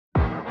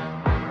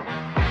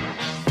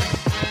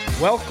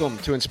Welcome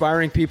to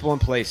Inspiring People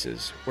and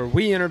Places, where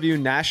we interview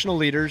national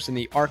leaders in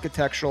the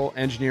architectural,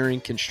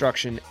 engineering,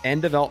 construction,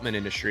 and development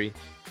industry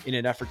in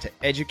an effort to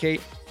educate,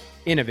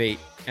 innovate,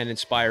 and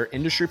inspire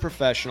industry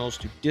professionals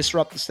to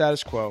disrupt the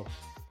status quo,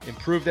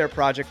 improve their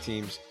project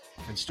teams,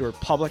 and steward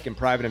public and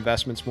private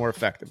investments more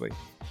effectively.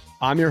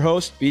 I'm your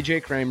host,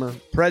 BJ Kramer,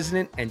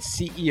 President and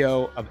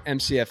CEO of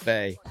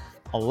MCFA.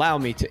 Allow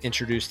me to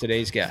introduce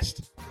today's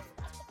guest.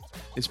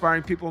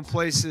 Inspiring People and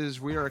Places,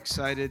 we are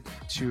excited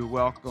to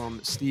welcome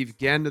Steve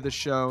Genn to the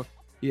show.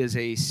 He is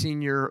a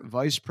Senior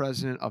Vice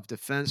President of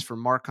Defense for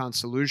Marcon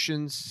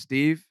Solutions.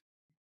 Steve,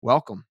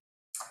 welcome.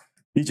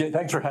 BJ,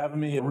 thanks for having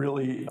me.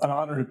 Really an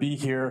honor to be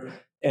here.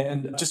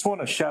 And just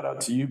want to shout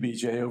out to you,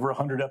 BJ, over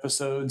 100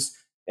 episodes.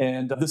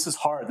 And this is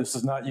hard. This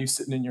is not you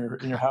sitting in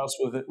your house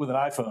with an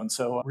iPhone.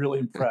 So I'm really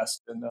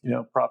impressed, and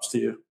props to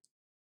you.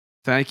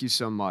 Thank you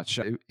so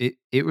much.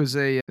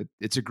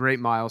 It's a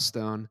great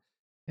milestone.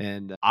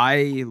 And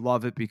I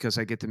love it because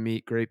I get to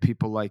meet great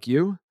people like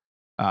you.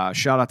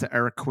 Shout out to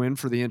Eric Quinn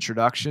for the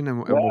introduction,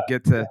 and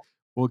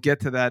we'll get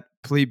to that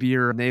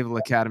plebe Naval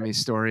Academy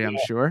story, I'm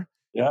sure.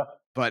 Yeah.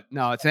 But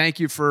no, thank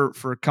you for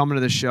coming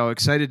to the show.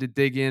 Excited to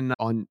dig in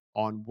on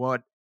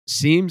what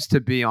seems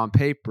to be on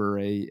paper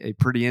a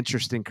pretty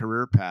interesting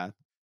career path.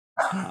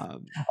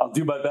 I'll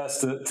do my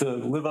best to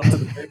live up to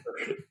the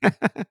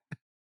paper.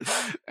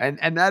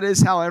 And that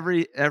is how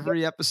every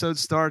episode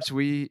starts.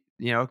 We,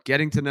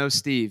 getting to know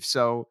Steve.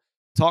 So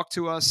talk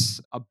to us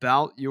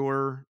about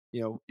your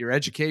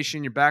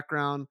education, your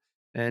background,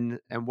 and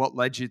what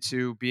led you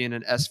to being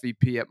an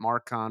SVP at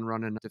Marcon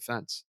running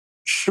defense.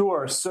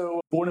 Sure.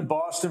 So born in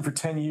Boston for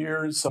 10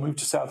 years, I moved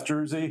to South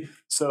Jersey.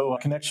 So a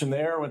connection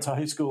there, went to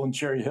high school in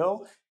Cherry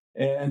Hill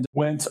and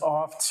went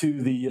off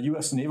to the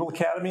U.S. Naval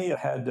Academy. I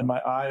had my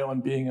eye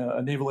on being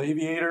a naval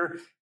aviator.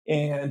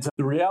 And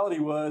the reality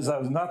was I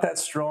was not that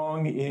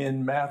strong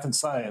in math and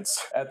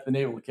science at the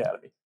Naval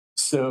Academy.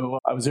 So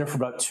I was there for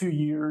about 2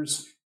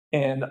 years,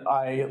 and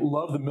I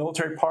love the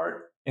military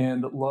part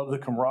and love the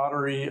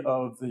camaraderie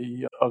of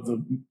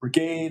the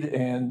brigade.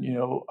 And,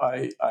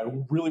 I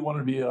really wanted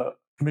to be a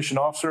commissioned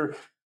officer.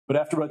 But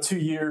after about 2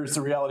 years,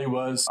 the reality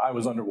was I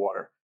was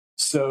underwater.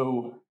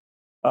 So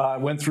I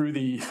went through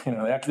the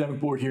academic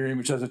board hearing,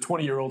 which as a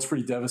 20-year-old is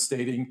pretty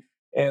devastating.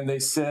 And they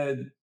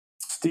said,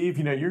 Steve,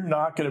 you're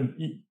not going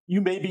to,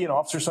 you may be an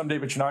officer someday,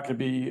 but you're not going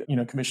to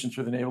be, commissioned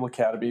through the Naval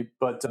Academy.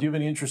 But do you have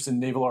any interest in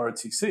Naval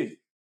ROTC?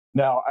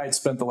 Now, I had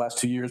spent the last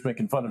 2 years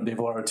making fun of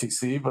Naval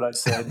ROTC, but I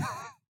said,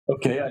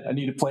 okay, I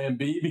need a plan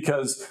B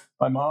because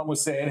my mom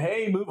was saying,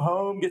 hey, move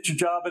home, get your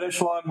job at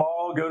Echelon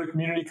Mall, go to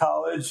community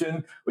college,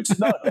 and which is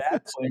not a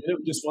bad plan.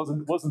 It just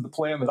wasn't the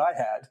plan that I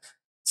had.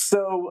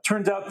 So it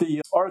turns out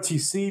the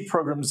ROTC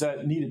programs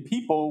that needed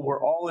people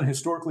were all in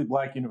historically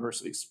Black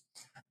universities.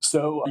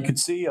 So you could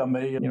see I'm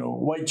a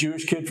white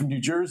Jewish kid from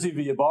New Jersey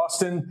via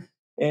Boston,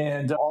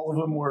 and all of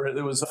them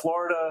there was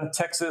Florida,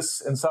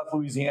 Texas, and South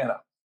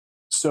Louisiana.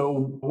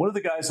 So one of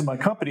the guys in my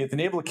company at the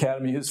Naval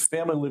Academy, his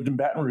family lived in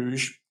Baton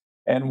Rouge,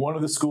 and one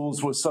of the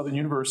schools was Southern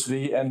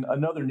University, and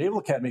another Naval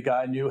Academy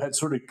guy I knew had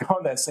sort of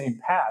gone that same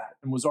path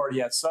and was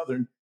already at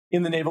Southern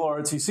in the Naval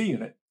ROTC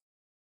unit.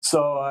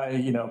 So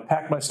I,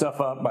 packed my stuff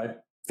up. My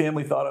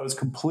family thought I was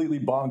completely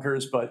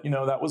bonkers, but,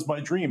 that was my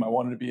dream. I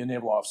wanted to be a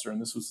naval officer,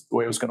 and this was the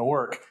way it was going to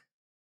work.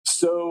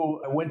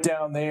 So I went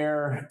down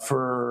there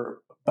for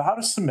about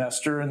a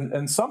semester,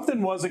 and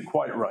something wasn't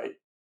quite right.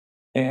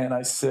 And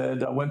I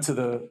went to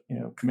the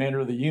commander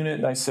of the unit,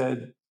 and I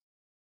said,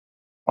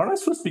 aren't I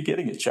supposed to be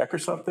getting a check or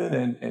something?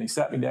 And he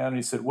sat me down, and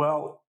he said,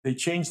 well, they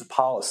changed the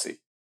policy.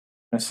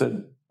 And I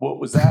said, what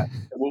was that?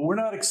 Well, we're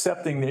not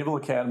accepting Naval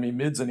Academy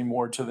mids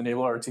anymore to the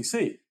Naval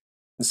ROTC.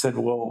 I said,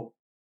 well,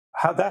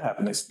 how'd that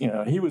happen?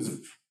 He was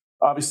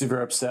obviously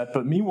very upset.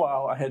 But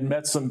meanwhile, I had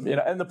met some,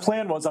 and the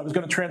plan was I was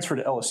going to transfer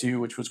to LSU,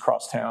 which was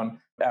crosstown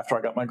after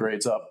I got my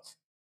grades up.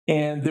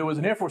 And there was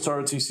an Air Force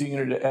ROTC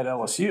unit at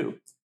LSU.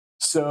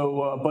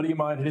 So a buddy of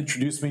mine had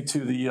introduced me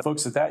to the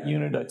folks at that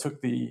unit. I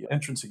took the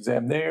entrance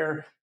exam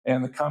there.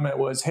 And the comment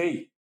was,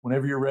 hey,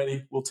 whenever you're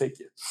ready, we'll take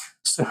you.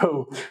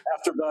 So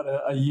after about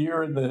a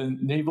year in the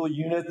naval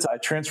unit, I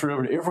transferred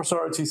over to Air Force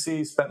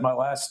ROTC,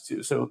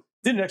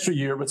 did an extra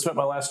year, but spent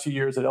my last 2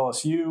 years at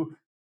LSU.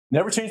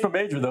 Never changed my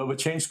major, though, but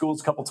changed schools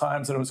a couple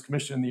times, and I was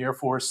commissioned in the Air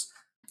Force.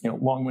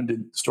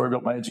 Long-winded story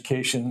about my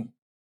education.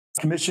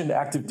 Commissioned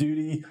active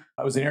duty.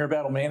 I was an air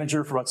battle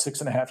manager for about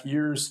 6.5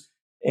 years,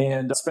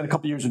 and I spent a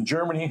couple years in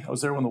Germany. I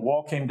was there when the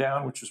wall came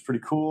down, which was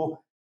pretty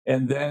cool.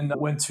 And then I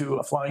went to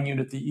a flying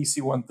unit, the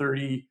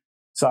EC-130,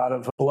 out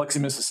of Biloxi,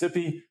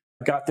 Mississippi.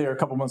 Got there a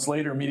couple months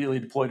later, immediately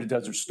deployed to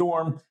Desert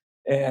Storm,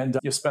 and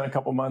spent a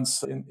couple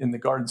months in the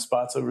garden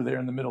spots over there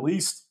in the Middle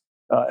East,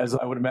 as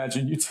I would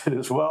imagine you did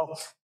as well.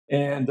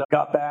 And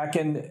got back,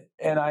 and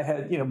I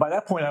had, by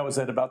that point, I was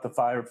at about the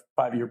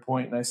five-year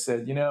point, and I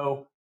said,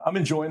 I'm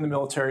enjoying the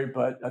military,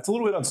 but it's a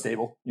little bit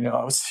unstable.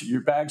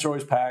 Your bags are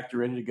always packed,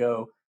 you're ready to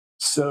go.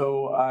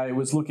 So I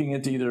was looking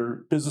into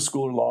either business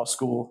school or law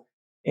school,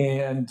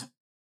 and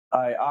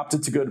I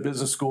opted to go to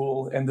business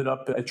school, ended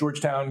up at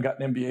Georgetown,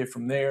 got an MBA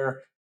from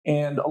there,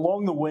 And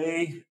along the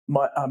way,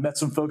 I met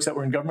some folks that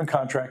were in government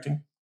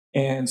contracting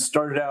and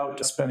started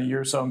out, spent a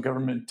year or so in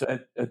government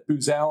at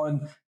Booz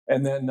Allen,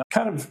 and then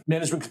kind of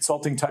management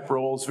consulting type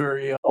roles,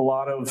 a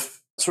lot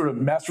of sort of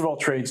master of all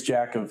trades,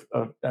 jack of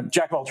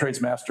all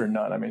trades, master of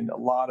none. I mean, a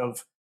lot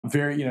of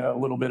a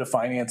little bit of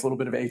finance, a little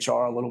bit of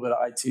HR, a little bit of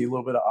IT, a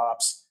little bit of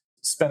ops.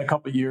 Spent a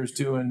couple of years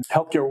doing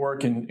healthcare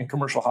work in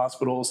commercial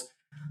hospitals.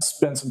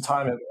 Spent some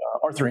time at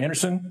Arthur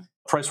Andersen,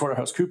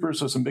 PricewaterhouseCoopers,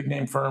 so some big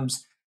name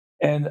firms.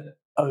 And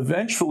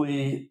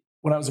eventually,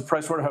 when I was at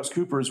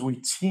PricewaterhouseCoopers, we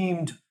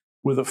teamed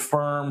with a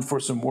firm for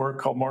some work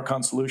called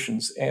Marcon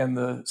Solutions. And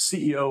the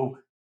CEO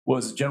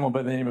was a gentleman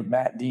by the name of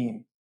Matt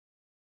Dean.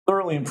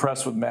 Thoroughly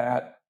impressed with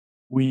Matt.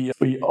 We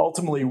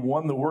ultimately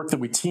won the work that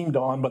we teamed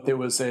on, but there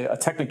was a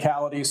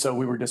technicality, so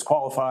we were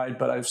disqualified.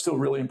 But I was still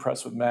really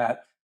impressed with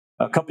Matt.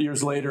 A couple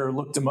years later,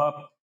 looked him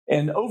up.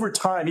 And over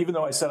time, even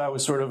though I said I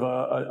was sort of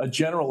a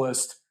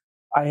generalist,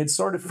 I had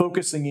started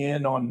focusing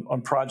in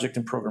on project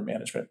and program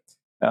management.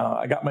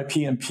 I got my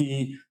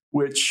PMP,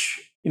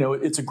 which,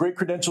 it's a great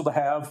credential to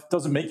have.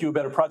 Doesn't make you a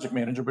better project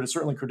manager, but it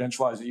certainly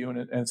credentializes you,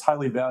 and it's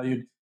highly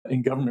valued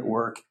in government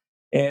work.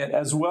 And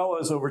as well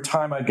as over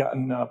time, I'd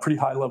gotten pretty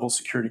high level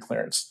security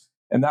clearance.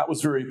 And that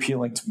was very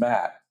appealing to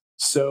Matt.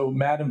 So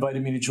Matt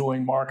invited me to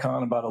join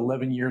Marcon about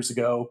 11 years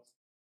ago.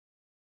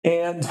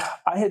 And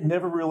I had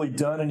never really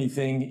done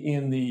anything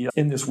in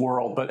this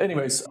world. But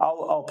anyways,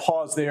 I'll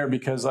pause there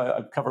because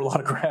I've covered a lot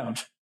of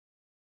ground.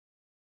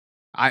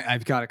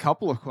 I've got a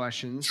couple of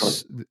questions.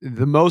 Sure.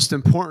 The most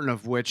important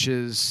of which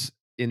is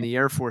in the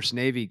Air Force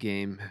Navy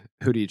game,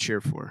 who do you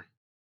cheer for?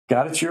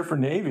 Got to cheer for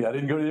Navy. I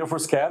didn't go to the Air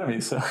Force Academy,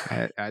 so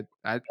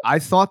I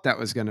thought that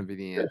was going to be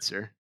the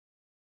answer.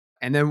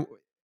 And then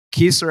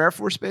Keesler Air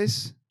Force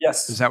Base?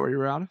 yes, Is that where you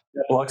were out of?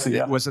 yeah, Biloxi,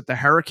 yeah. Was it the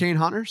Hurricane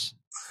Hunters?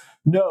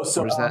 No,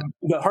 so Or is that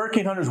the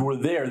Hurricane Hunters were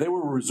there. They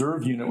were a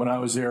reserve unit when I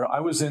was there. I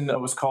was in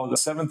what was called the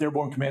 7th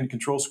Airborne Command and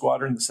Control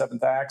Squadron, the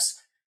 7th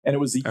AX, and it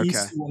was the okay?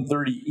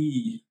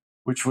 EC-130E,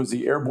 which was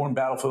the Airborne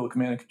Battlefield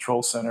Command and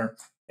Control Center.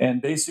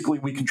 And basically,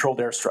 we controlled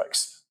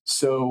airstrikes.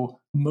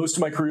 So most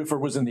of my career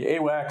was in the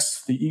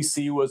AWACS. The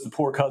EC was the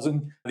poor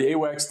cousin. The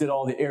AWACS did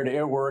all the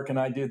air-to-air work, and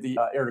I did the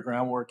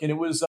air-to-ground work. And it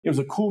was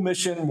a cool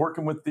mission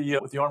working with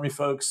the Army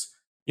folks.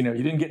 You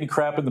didn't get any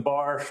crap in the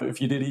bar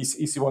if you did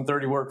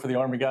EC-130 work for the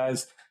Army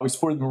guys. We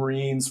supported the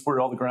Marines,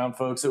 supported all the ground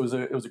folks. It was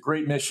a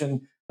great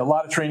mission. A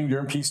lot of training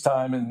during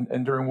peacetime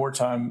and during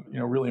wartime.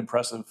 Really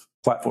impressive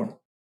platform.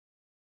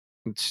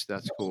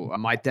 That's cool.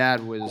 My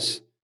dad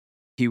was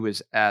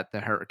at the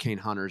Hurricane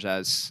Hunters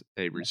as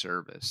a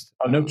reservist.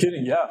 Oh, no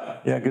kidding.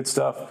 Yeah, good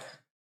stuff.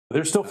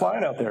 They're still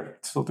flying out there,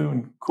 still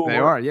doing cool They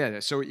work. are, yeah.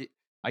 So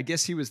I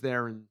guess he was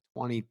there in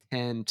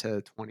 2010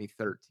 to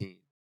 2013.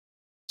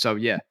 So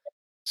yeah,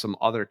 some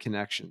other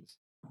connections.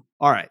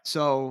 All right,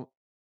 so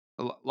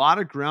a lot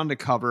of ground to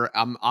cover.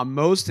 I'm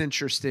most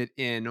interested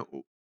in,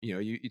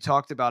 you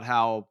talked about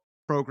how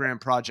program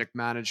project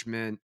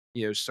management,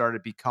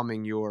 started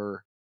becoming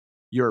your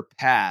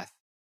path,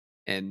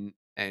 and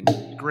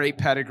great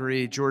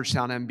pedigree,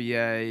 Georgetown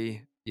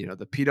MBA,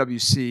 the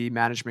PwC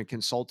management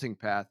consulting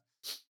path.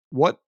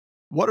 What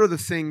are the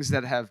things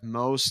that have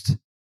most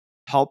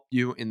helped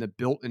you in the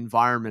built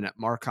environment at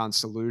Marcon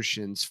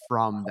Solutions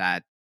from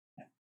that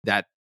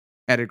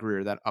pedigree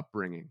or that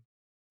upbringing?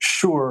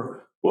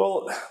 Sure.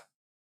 Well,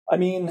 I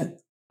mean,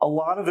 a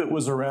lot of it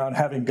was around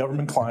having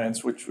government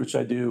clients, which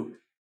I do,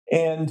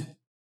 and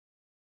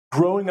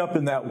growing up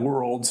in that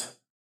world.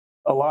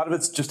 A lot of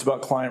it's just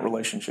about client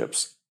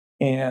relationships,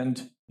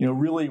 and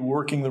really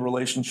working the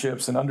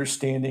relationships and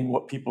understanding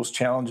what people's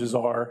challenges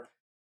are.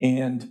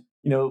 And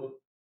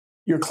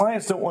your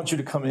clients don't want you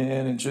to come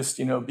in and just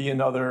be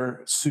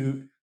another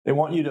suit. They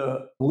want you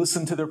to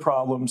listen to their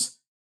problems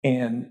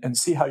and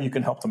see how you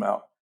can help them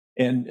out,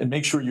 and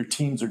make sure your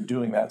teams are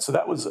doing that. So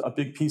that was a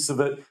big piece of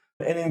it.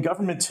 And in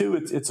government too,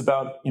 it's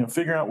about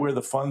figuring out where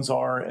the funds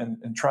are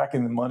and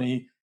tracking the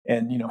money,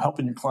 and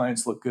helping your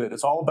clients look good.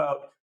 It's all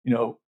about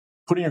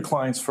putting your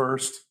clients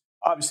first,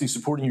 obviously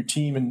supporting your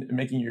team and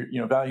making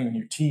your valuing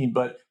your team,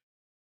 but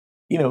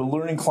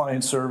learning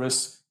client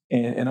service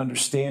and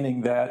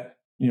understanding that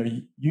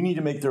you need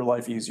to make their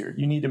life easier.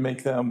 You need to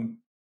make them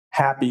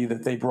happy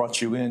that they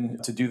brought you in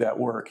to do that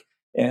work.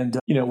 And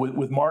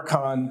with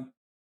Marcon,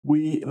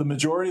 the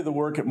majority of the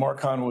work at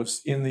Marcon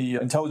was in the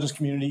intelligence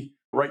community.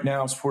 Right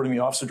now, I'm supporting the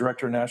Officer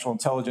Director of National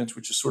Intelligence,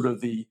 which is sort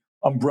of the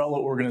umbrella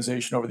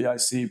organization over the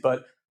IC.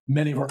 But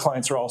many of our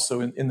clients are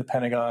also in the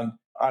Pentagon,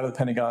 out of the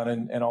Pentagon,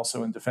 and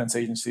also in defense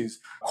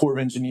agencies, Corps of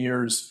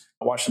Engineers,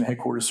 Washington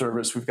Headquarters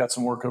Service. We've got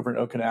some work over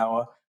in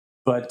Okinawa.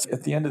 But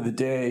at the end of the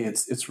day,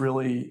 it's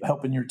really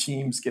helping your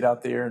teams get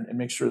out there and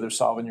make sure they're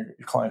solving your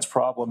clients'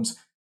 problems,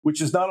 which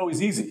is not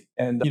always easy.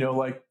 And,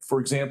 like, for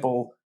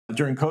example,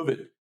 during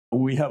COVID,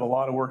 we have a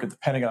lot of work at the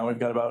Pentagon. We've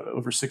got about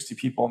over 60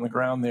 people on the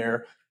ground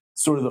there,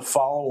 sort of the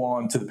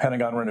follow-on to the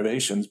Pentagon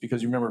renovations,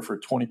 because you remember for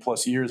 20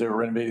 plus years, they were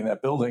renovating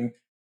that building.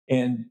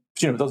 And,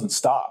 it doesn't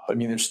stop. I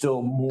mean, there's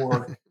still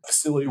more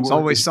facility work. There's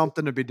always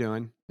something to be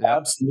doing. Yep.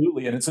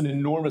 Absolutely. And it's an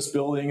enormous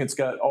building. It's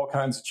got all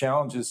kinds of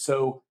challenges.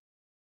 So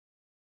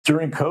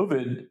during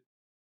COVID,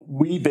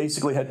 we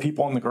basically had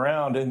people on the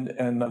ground,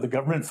 and the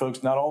government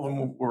folks, not all of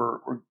them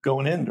were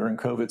going in during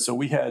COVID. So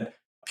we had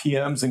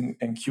PMs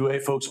and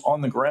QA folks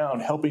on the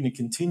ground helping to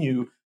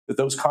continue that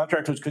those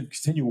contractors could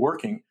continue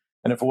working.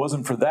 And if it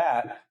wasn't for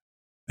that,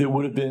 there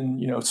would have been,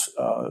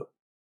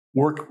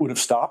 work would have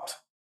stopped.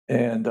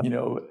 And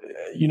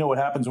you know what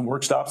happens when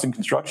work stops in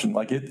construction?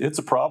 Like it's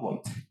a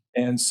problem.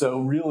 And so,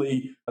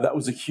 really, that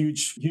was a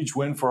huge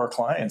win for our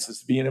clients,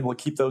 is being able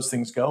to keep those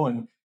things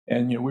going.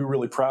 And we were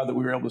really proud that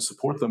we were able to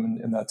support them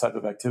in that type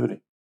of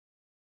activity.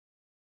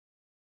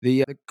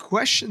 The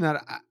question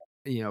that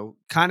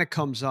kind of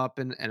comes up,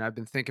 and I've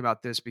been thinking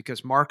about this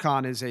because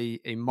Marcon is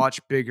a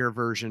much bigger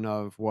version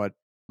of what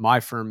my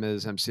firm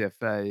is, MCFA.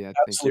 I think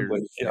you're,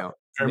 Absolutely, yeah,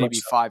 very much maybe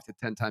so. 5 to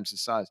 10 times the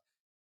size.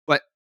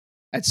 But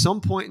at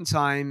some point in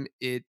time,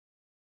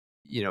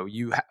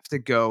 you have to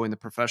go in the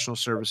professional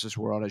services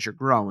world as you're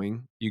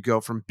growing. You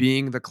go from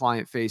being the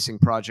client facing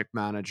project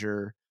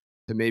manager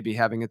to maybe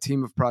having a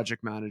team of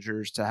project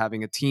managers to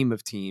having a team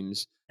of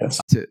teams,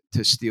 Yes,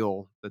 to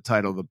steal the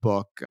title of the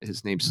book.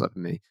 His name's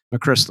slipping me,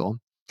 McChrystal.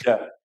 yeah.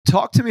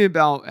 Talk to me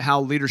about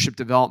how leadership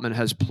development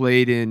has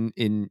played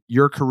in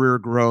your career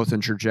growth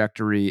and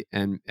trajectory,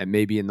 and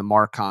maybe in the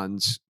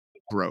Marcon's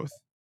growth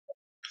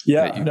that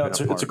Yeah, you've no, been a it's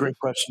a part of. great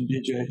question,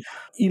 DJ.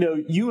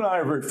 You and I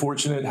are very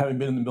fortunate having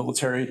been in the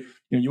military.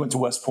 You went to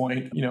West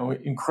Point,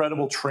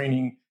 incredible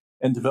training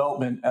and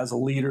development as a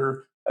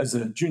leader, as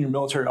a junior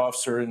military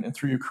officer, and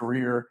through your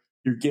career,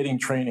 you're getting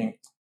training.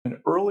 And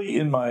early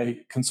in my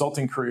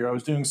consulting career, I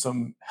was doing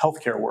some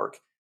healthcare work.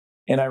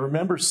 And I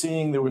remember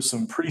seeing there was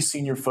some pretty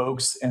senior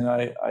folks, and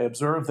I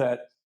observed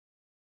that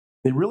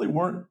they really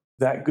weren't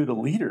that good of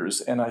leaders.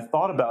 And I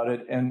thought about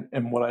it,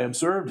 and what I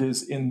observed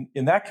is in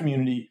that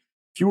community,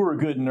 if you were a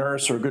good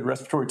nurse or a good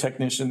respiratory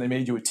technician, they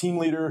made you a team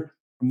leader.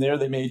 From there,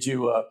 they made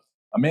you a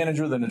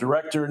manager, then a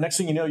director. Next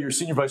thing you know, you're a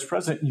senior vice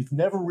president, and you've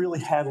never really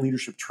had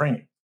leadership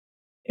training.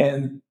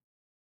 And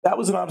that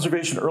was an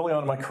observation early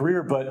on in my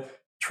career, but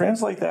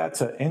translate that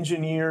to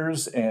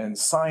engineers and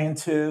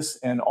scientists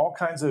and all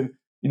kinds of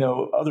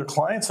other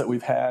clients that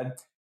we've had,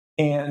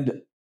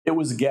 and it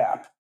was a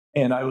gap.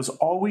 And I was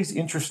always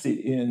interested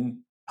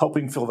in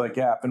helping fill that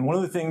gap. And one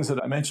of the things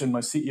that I mentioned, my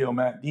CEO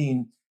Matt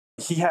Dean,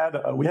 we had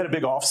a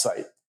big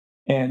offsite,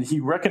 and he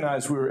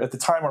recognized we were, at the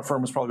time, our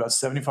firm was probably about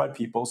 75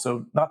 people,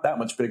 so not that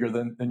much bigger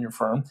than your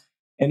firm.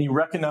 And he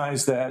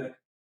recognized that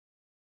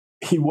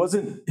he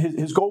wasn't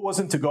his goal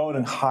wasn't to go out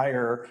and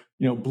hire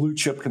blue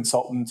chip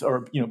consultants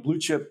or blue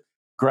chip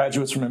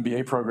graduates from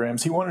MBA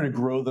programs. He wanted to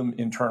grow them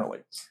internally.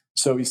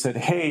 So he said,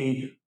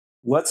 "Hey,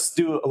 let's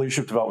do a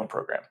leadership development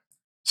program."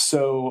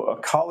 So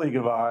a colleague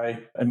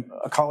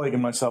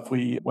and myself,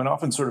 we went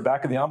off and sort of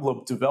back of the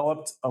envelope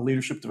developed a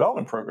leadership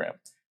development program,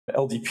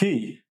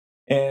 LDP,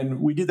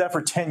 and we did that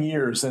for 10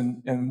 years.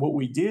 And what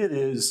we did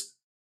is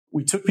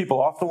we took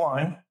people off the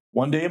line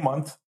 1 day a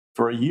month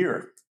for a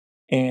year,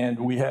 and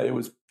it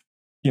was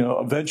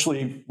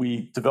eventually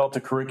we developed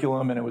a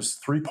curriculum, and it was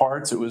 3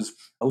 parts. It was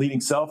a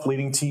leading self,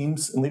 leading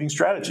teams, and leading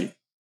strategy.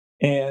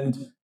 And,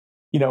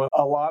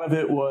 a lot of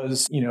it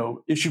was,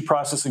 issue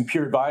processing,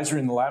 peer advisory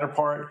in the latter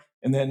part.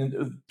 And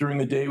then during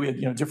the day, we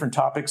had, different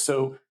topics.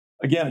 So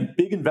again,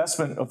 big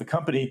investment of the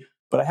company.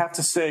 But I have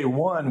to say,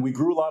 one, we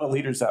grew a lot of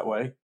leaders that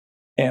way.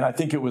 And I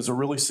think it was a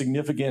really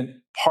significant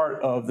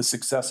part of the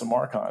success of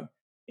Marcon.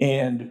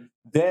 And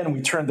then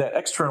we turned that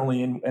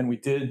externally, and we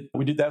did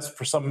that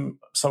for some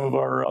of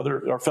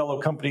our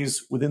fellow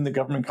companies within the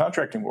government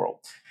contracting world.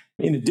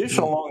 In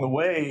addition, Mhm. along the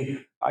way,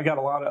 I got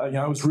a lot of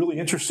I was really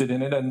interested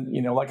in it, and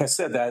like I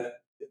said, that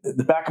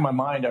the back of my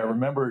mind, I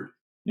remembered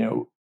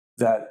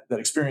that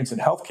experience in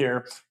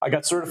healthcare. I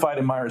got certified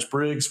in Myers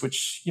Briggs,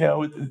 which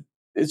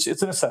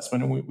it's an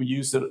assessment, and we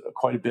used it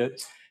quite a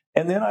bit.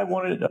 And then I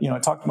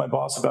talked to my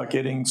boss about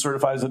getting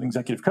certified as an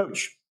executive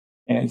coach.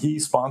 And he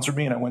sponsored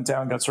me, and I went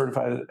down and got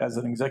certified as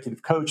an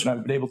executive coach, and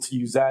I've been able to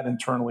use that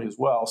internally as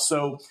well.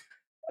 So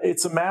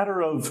it's a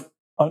matter of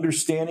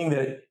understanding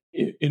that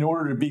in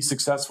order to be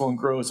successful and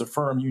grow as a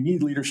firm, you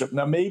need leadership.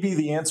 Now, maybe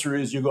the answer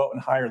is you go out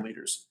and hire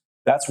leaders.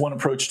 That's one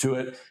approach to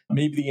it.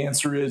 Maybe the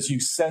answer is you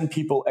send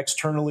people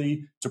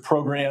externally to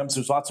programs.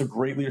 There's lots of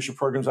great leadership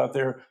programs out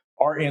there.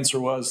 Our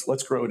answer was,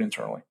 let's grow it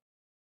internally.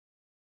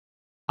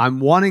 I'm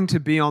wanting to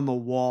be on the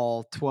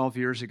wall 12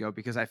 years ago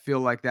because I feel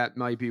like that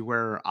might be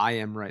where I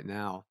am right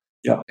now.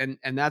 Yeah, And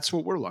that's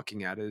what we're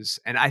looking at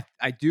and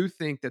I do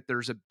think that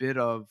there's a bit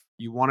of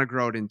you wanna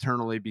grow it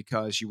internally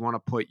because you wanna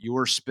put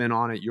your spin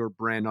on it, your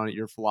brand on it,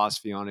 your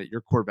philosophy on it,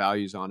 your core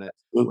values on it.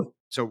 absolutely.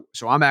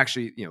 So I'm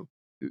actually,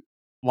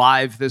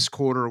 live this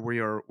quarter,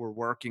 we're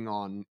working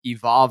on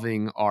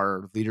evolving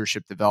our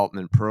leadership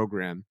development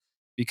program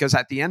because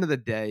at the end of the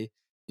day,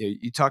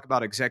 you talk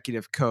about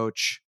executive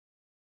coach,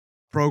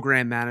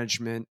 program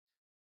management,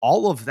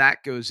 all of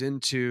that goes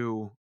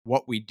into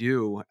what we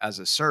do as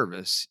a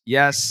service.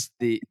 Yes,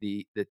 the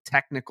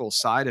technical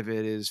side of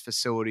it is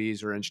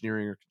facilities or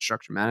engineering or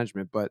construction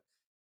management, but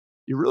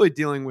you're really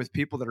dealing with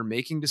people that are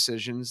making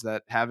decisions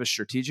that have a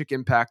strategic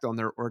impact on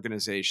their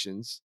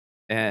organizations,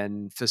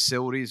 and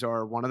facilities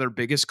are one of their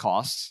biggest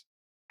costs.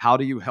 how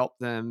do you help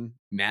them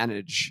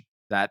manage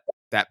that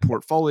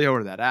portfolio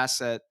or that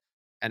asset?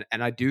 And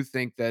I do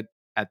think that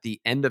at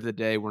the end of the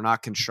day, we're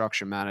not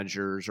construction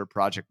managers or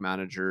project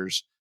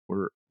managers.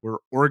 We're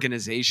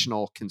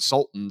organizational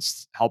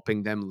consultants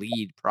helping them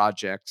lead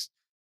projects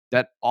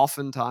that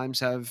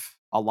oftentimes have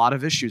a lot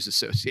of issues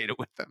associated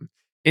with them,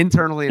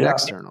 internally and Yeah.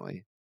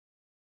 externally.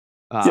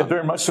 Yeah, Um,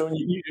 very much so. And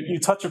you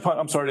touch upon,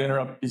 I'm sorry to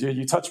interrupt,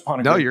 you touch upon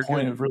a no, great you're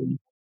point good. of really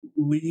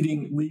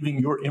leaving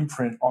your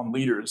imprint on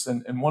leaders.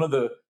 And one of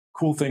the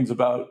cool things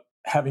about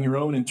having your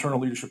own internal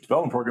leadership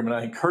development program, and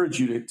I encourage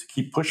you to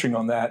keep pushing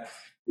on that,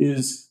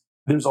 is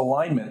there's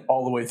alignment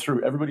all the way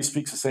through. Everybody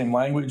speaks the same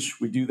language.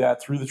 We do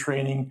that through the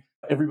training.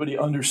 Everybody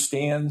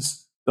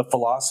understands the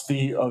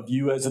philosophy of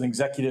you as an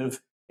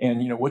executive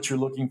and what you're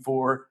looking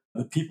for.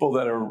 The people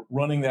that are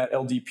running that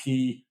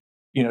LDP,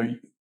 you know,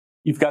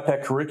 you've got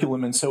that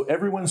curriculum. And so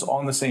everyone's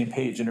on the same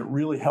page, and it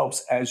really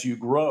helps as you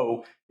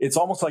grow. It's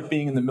almost like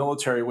being in the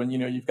military when,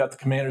 you've got the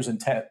commander's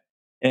intent,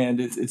 and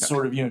it's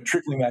sort of,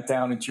 trickling that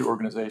down into your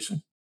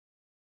organization.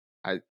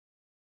 I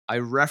I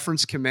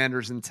reference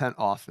Commander's intent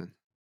often.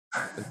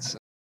 That's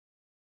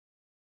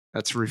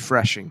that's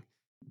refreshing.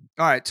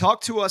 All right,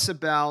 talk to us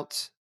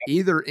about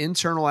either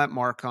internal at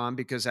Marcon,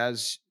 because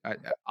as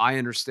I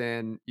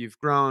understand, you've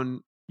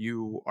grown.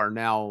 You are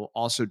now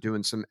also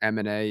doing some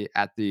M&A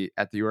at the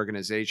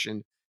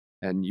organization,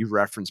 and you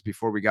referenced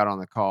before we got on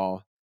the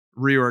call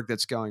reorg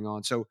that's going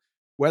on. So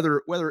whether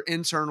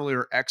internally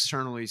or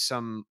externally,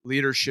 some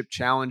leadership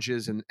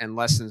challenges and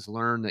lessons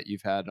learned that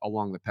you've had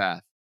along the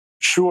path.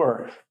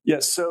 Sure.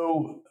 Yes.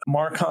 So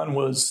Marcon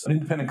was an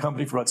independent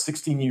company for about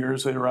 16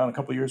 years. They were around a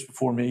couple of years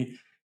before me.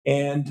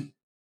 And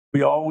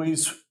we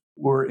always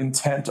were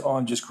intent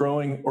on just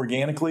growing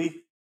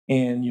organically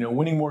and,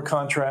 winning more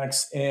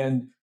contracts.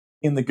 And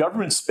in the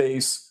government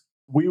space,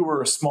 we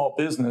were a small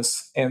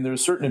business, and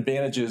there's certain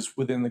advantages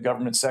within the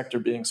government sector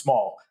being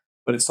small.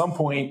 But at some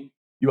point,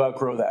 you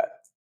outgrow that.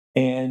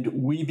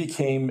 And we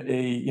became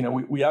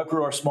we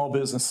outgrew our small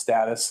business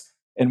status.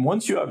 And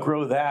once you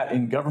outgrow that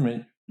in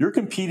government, you're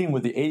competing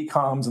with the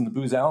AECOMs and the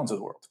Booz Allens of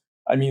the world.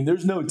 I mean,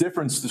 there's no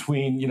difference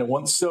between,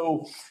 once.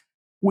 So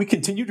we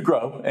continued to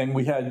grow, and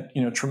we had,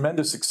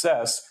 tremendous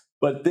success,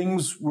 but it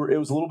was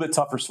a little bit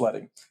tougher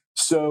sledding.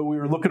 So we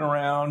were looking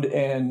around,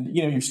 and,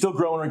 you're still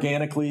growing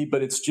organically,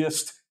 but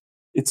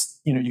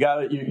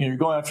you're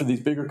going after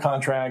these bigger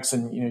contracts,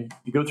 and,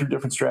 you go through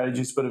different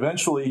strategies. But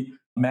eventually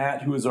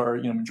Matt, who is our,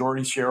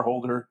 majority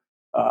shareholder,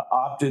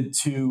 opted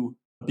to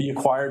be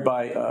acquired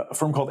by a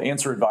firm called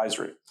Answer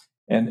Advisory.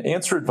 And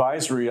Answer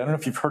Advisory, I don't know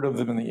if you've heard of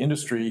them in the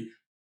industry.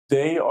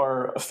 They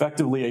are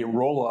effectively a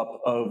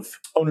roll-up of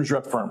owners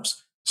rep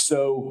firms.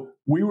 So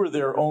we were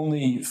their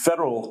only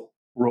federal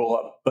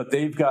roll-up, but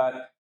they've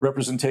got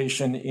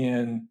representation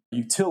in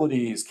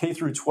utilities, K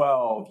through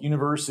 12,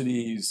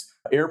 universities,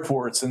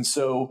 airports. And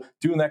so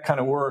doing that kind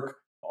of work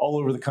all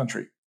over the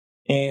country.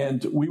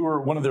 And we were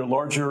one of their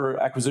larger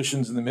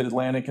acquisitions in the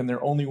Mid-Atlantic, and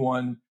their only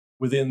one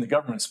within the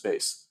government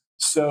space.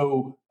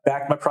 So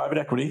backed by private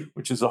equity,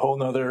 which is a whole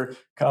nother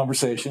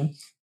conversation.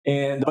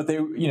 But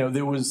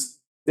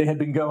they had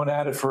been going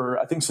at it for,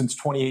 I think, since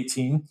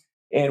 2018.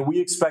 And we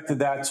expected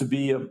that to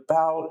be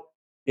about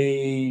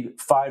a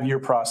 5-year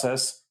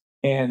process.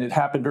 And it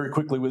happened very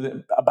quickly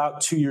within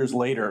about 2 years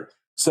later.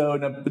 So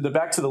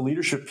back to the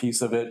leadership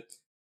piece of it,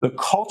 the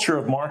culture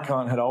of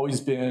Marcon had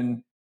always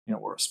been,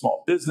 we're a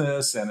small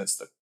business, and it's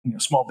the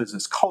small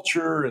business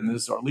culture, and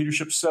this is our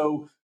leadership.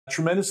 So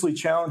tremendously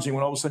challenging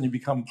when all of a sudden you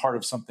become part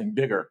of something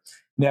bigger.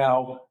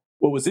 Now,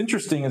 what was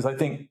interesting is I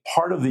think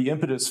part of the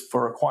impetus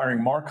for acquiring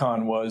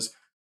Marcon was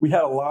we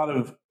had a lot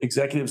of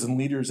executives and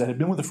leaders that had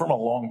been with the firm a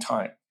long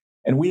time,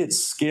 and we had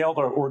scaled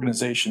our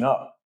organization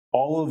up,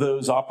 all of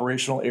those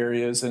operational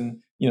areas,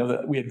 and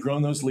that we had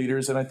grown those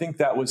leaders. And I think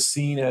that was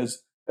seen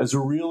as a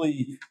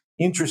really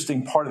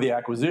interesting part of the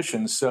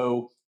acquisition.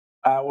 So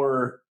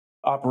our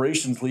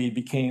operations lead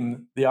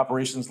became the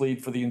operations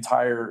lead for the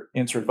entire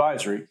Answer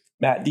Advisory.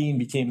 Matt Dean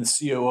became the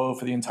COO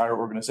for the entire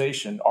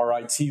organization, our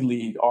IT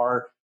lead,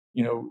 our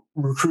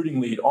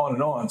recruiting lead, on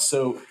and on.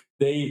 So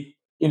they,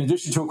 in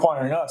addition to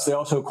acquiring us, they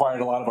also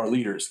acquired a lot of our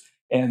leaders,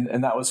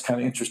 and that was kind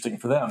of interesting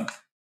for them.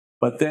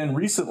 But then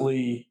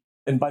recently,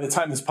 and by the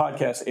time this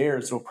podcast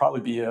airs, it'll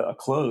probably be a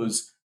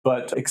close,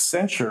 but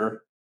Accenture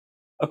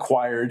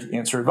acquired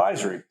Answer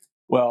Advisory.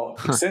 Well,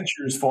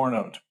 Accenture is foreign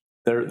owned.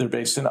 They're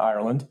based in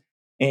Ireland,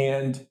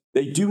 and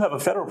they do have a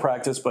federal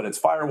practice, but it's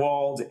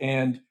firewalled,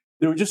 and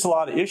there were just a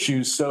lot of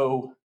issues.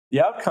 So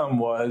the outcome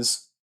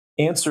was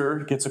Answer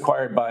gets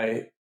acquired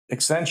by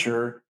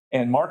Accenture,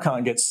 and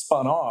Marcon gets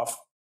spun off,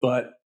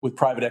 but with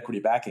private equity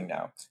backing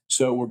now.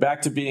 So we're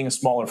back to being a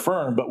smaller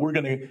firm, but we're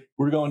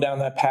going down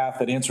that path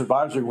that Answer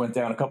Advisory went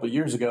down a couple of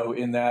years ago,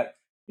 in that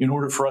in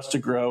order for us to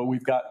grow,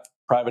 we've got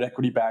private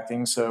equity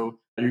backing. So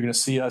you're going to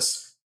see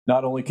us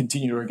not only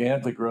continue to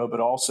organically grow, but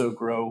also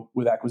grow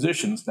with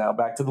acquisitions. Now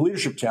back to the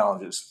leadership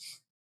challenges.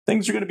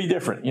 Things are going to be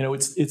different.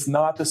 It's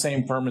not the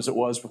same firm as it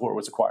was before it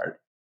was acquired.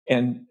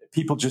 And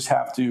people just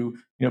have to,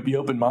 be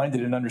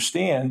open-minded and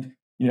understand,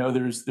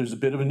 there's a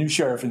bit of a new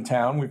sheriff in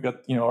town. We've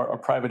got, our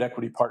private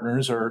equity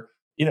partners are,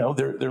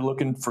 they're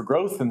looking for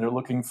growth and they're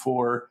looking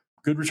for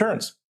good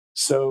returns.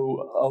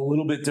 So a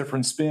little bit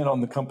different spin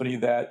on the company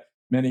that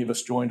many of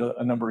us joined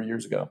a number of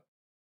years ago.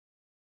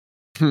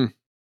 Hmm.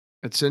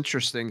 It's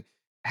interesting.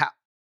 How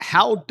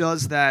how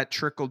does that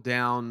trickle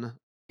down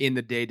in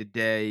the day to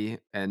day?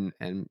 And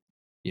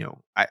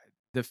I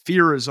the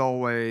fear is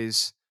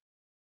always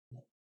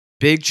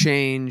big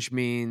change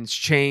means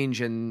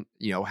change, and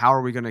how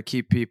are we going to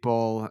keep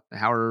people?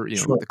 How are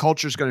Sure. the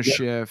culture's going to Yeah.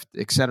 shift,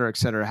 et cetera, et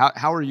cetera.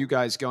 How are you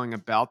guys going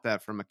about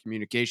that from a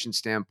communication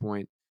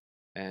standpoint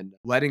and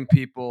letting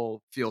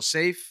people feel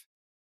safe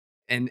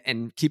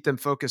and keep them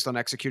focused on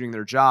executing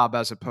their job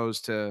as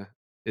opposed to,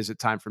 is it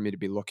time for me to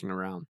be looking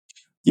around?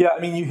 Yeah, I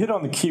mean, you hit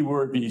on the key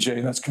word, BJ,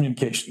 and that's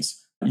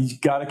communications. You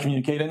got to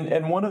communicate.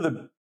 And one of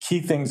the key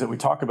things that we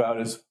talk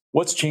about is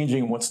what's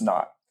changing and what's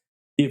not.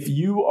 If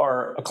you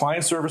are a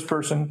client service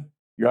person,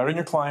 you're out on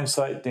your client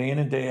site day in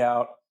and day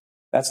out,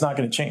 that's not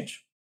going to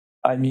change.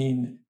 I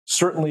mean,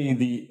 certainly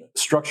the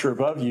structure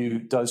above you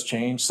does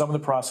change. Some of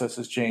the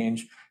processes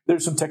change.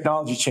 There's some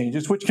technology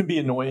changes, which can be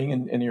annoying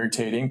and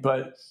irritating.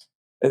 But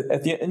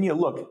at the end,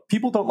 look,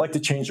 people don't like to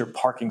change their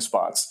parking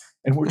spots,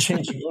 and we're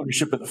changing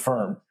ownership of the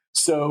firm.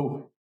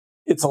 So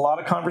it's a lot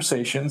of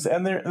conversations,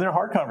 and they're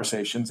hard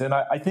conversations. And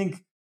I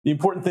think the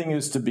important thing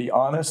is to be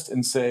honest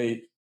and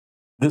say,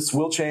 this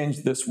will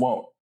change, this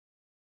won't.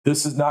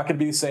 This is not going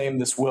to be the same,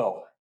 this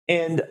will.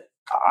 And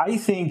I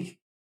think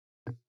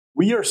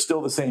we are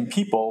still the same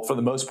people for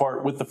the most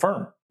part with the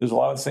firm. There's a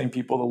lot of the same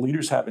people. The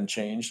leaders haven't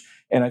changed.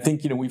 And I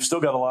think, we've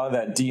still got a lot of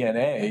that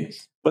DNA,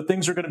 but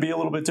things are going to be a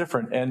little bit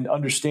different. And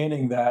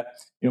understanding that,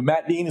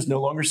 Matt Dean is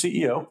no longer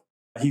CEO.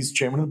 He's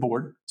chairman of the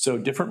board, so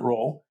different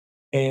role.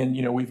 And,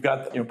 we've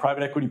got,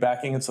 private equity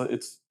backing. It's a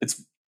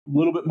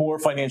little bit more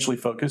financially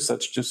focused.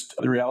 That's just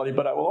the reality.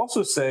 But I will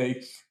also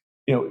say,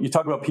 you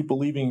talk about people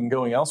leaving and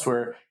going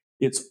elsewhere.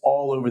 It's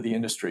all over the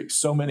industry.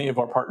 So many of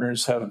our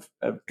partners have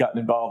gotten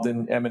involved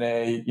in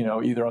M&A,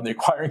 either on the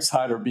acquiring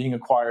side or being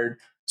acquired.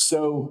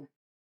 So,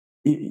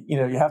 you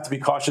have to be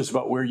cautious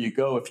about where you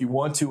go. If you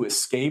want to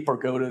escape or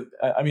go to,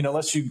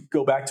 unless you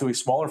go back to a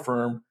smaller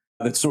firm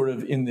that's sort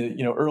of in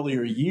the,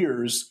 earlier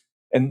years,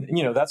 and,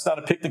 that's not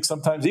a picnic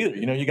sometimes either.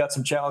 You got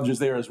some challenges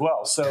there as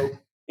well. So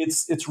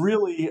it's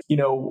really,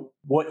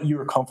 what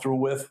you're comfortable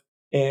with.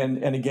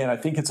 And again, I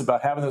think it's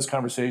about having those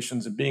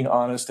conversations and being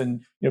honest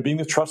and, being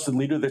the trusted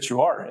leader that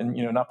you are and,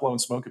 not blowing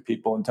smoke at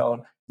people and telling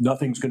them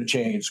nothing's going to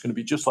change. It's going to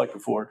be just like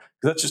before,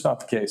 because that's just not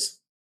the case.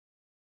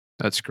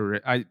 That's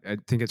great. I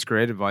think it's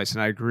great advice,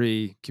 and I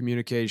agree.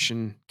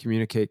 Communication,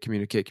 communicate,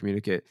 communicate,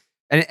 communicate,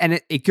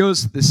 and it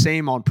goes the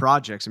same on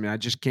projects. I mean, I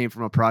just came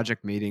from a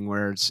project meeting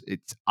where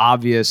it's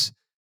obvious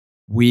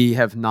we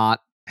have not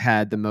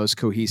had the most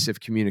cohesive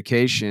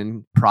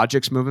communication.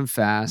 Projects moving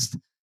fast.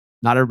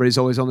 Not everybody's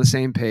always on the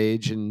same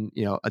page, and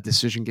a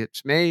decision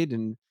gets made,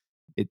 and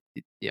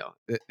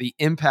the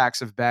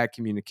impacts of bad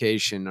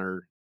communication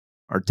are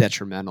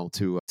detrimental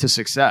to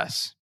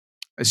success.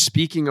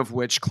 Speaking of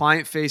which,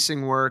 client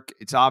facing work,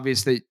 it's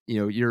obvious that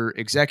you're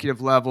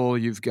executive level,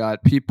 you've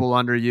got people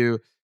under you.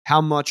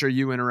 How much are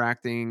you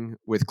interacting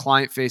with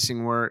client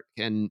facing work,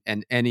 and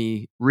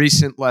any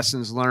recent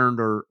lessons learned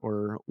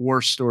or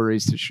war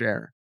stories to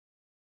share?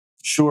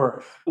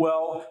 Sure.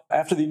 Well,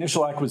 after the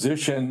initial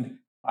acquisition,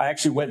 I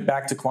actually went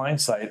back to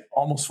client site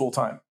almost full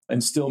time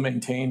and still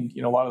maintained,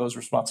 a lot of those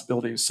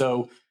responsibilities.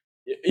 So,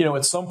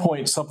 at some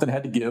point something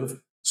had to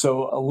give.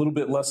 So a little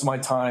bit less of my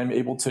time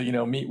able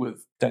to, meet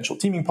with potential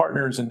teaming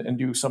partners and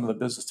do some of the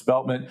business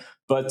development.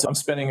 But I'm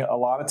spending a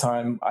lot of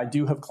time. I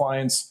do have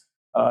clients,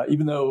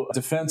 even though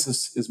defense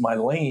is my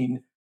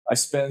lane, I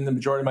spend the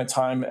majority of my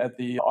time at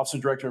the Office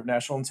of Director of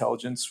National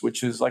Intelligence,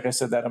 which is, like I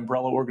said, that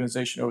umbrella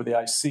organization over the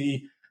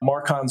IC.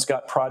 Marcon's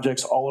got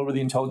projects all over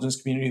the intelligence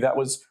community. That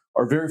was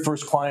our very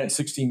first client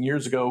 16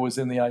 years ago was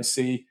in the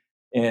IC,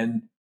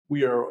 and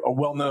we are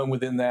well known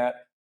within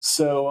that.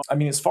 So,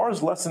 as far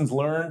as lessons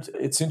learned,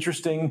 it's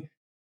interesting.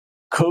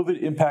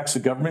 COVID impacts the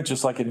government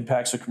just like it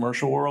impacts the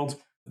commercial world.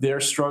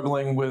 They're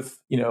struggling with,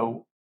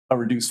 a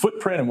reduced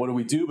footprint and what do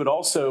we do, but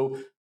also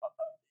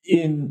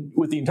in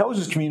with the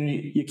intelligence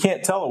community, you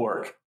can't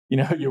telework.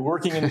 You're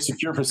working in a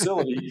secure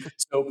facility,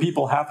 so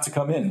people have to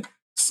come in.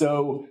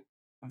 So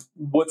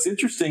what's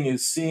interesting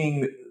is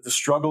seeing the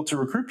struggle to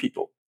recruit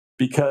people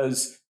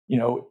because,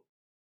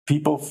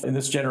 people in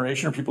this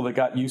generation or people that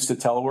got used to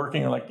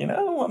teleworking are like,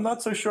 I'm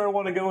not so sure I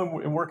want to go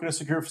and work in a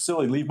secure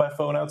facility, leave my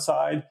phone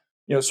outside.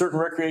 Certain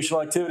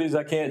recreational activities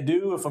I can't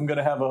do if I'm going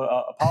to have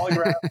a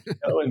polygraph,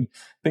 and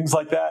things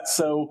like that.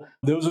 So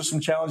those are some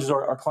challenges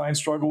our clients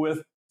struggle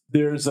with.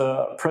 There's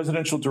a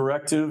presidential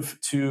directive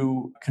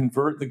to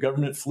convert the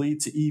government fleet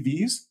to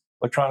EVs,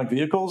 electronic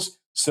vehicles.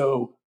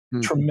 So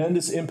Hmm.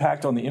 tremendous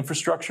impact on the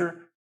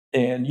infrastructure.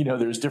 And,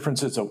 there's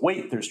differences of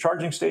weight, there's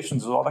charging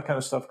stations, there's all that kind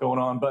of stuff going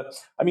on. But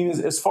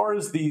as far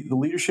as the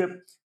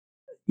leadership,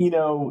 you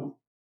know,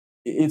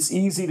 it's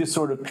easy to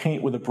sort of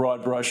paint with a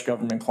broad brush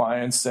government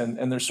clients.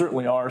 And there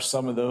certainly are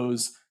some of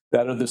those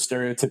that are the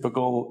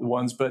stereotypical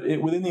ones. But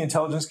within the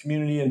intelligence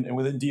community and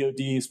within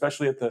DoD,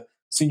 especially at the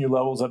senior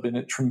levels, I've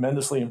been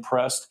tremendously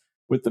impressed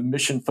with the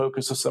mission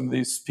focus of some of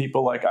these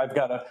people. Like I've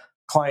got a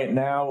client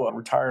now, a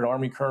retired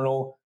Army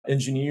colonel,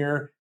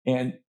 engineer,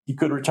 and he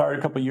could have retired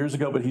a couple of years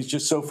ago, but he's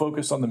just so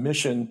focused on the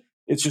mission.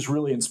 It's just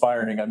really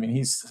inspiring. I mean,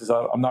 he says,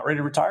 I'm not ready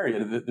to retire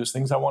yet. There's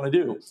things I want to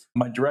do.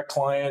 My direct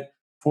client,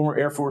 former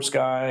Air Force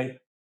guy,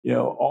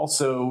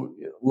 also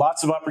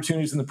lots of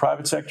opportunities in the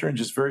private sector and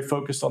just very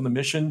focused on the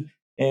mission.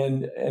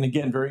 And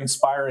again, very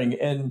inspiring.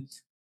 And,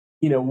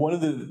 one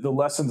of the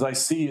lessons I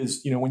see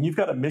is, when you've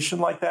got a mission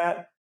like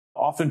that,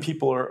 often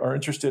people are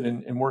interested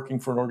in working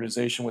for an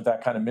organization with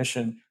that kind of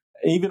mission,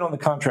 even on the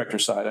contractor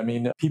side. I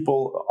mean,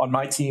 people on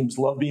my teams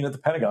love being at the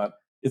Pentagon.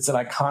 It's an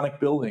iconic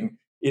building.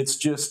 It's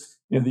just,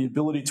 the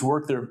ability to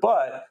work there.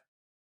 But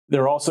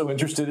they're also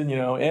interested in,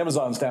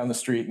 Amazon's down the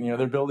street and,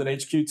 they're building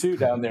HQ2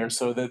 down there.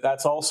 So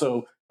that's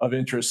also of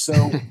interest.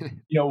 So,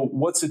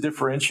 what's a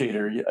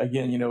differentiator?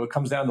 Again, it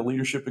comes down to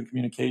leadership and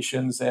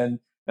communications and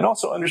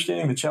also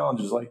understanding the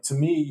challenges. Like to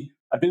me,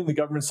 I've been in the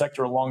government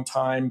sector a long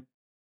time.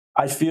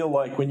 I feel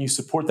like when you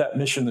support that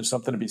mission, there's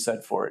something to be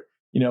said for it.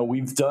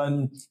 We've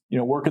done,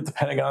 work at the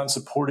Pentagon,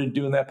 supported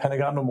doing that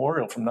Pentagon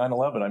Memorial from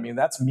 9/11. I mean,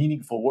 that's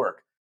meaningful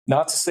work.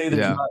 Not to say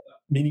there's not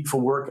meaningful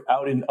work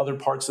out in other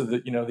parts of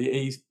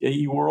the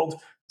AE world.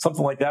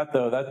 Something like that,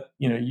 though, that,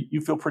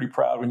 you feel pretty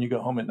proud when you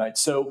go home at night.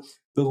 So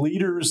the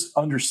leaders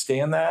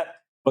understand that,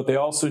 but they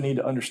also need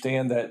to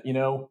understand that,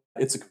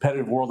 it's a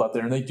competitive world out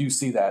there. And they do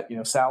see that,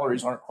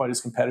 salaries aren't quite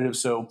as competitive.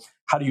 So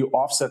how do you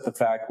offset the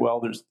fact, well,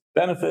 there's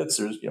benefits,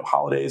 there's,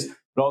 holidays,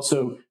 but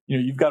also,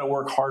 you've got to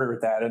work harder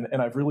at that.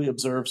 And I've really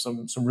observed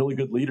some really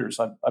good leaders.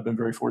 I've been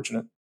very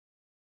fortunate.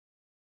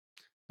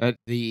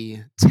 The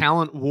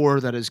talent war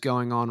that is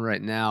going on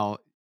right now,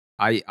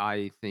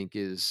 I think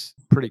is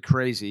pretty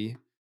crazy.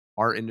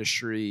 Our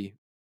industry,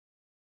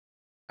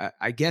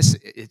 I guess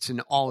it's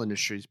in all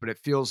industries, but it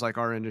feels like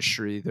our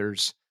industry,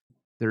 there's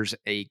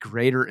a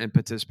greater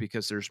impetus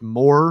because there's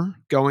more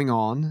going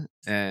on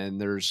and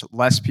there's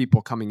less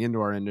people coming into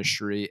our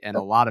industry and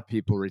a lot of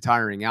people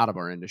retiring out of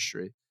our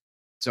industry.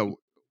 So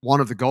one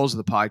of the goals of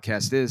the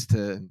podcast is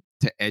to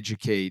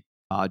educate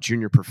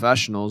junior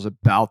professionals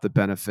about the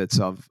benefits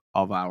of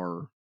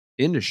our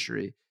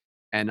industry.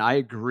 And I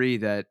agree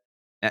that,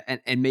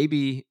 and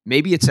maybe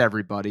it's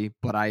everybody,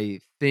 but I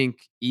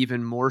think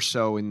even more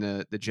so in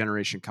the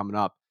generation coming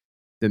up,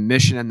 the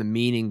mission and the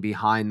meaning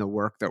behind the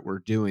work that we're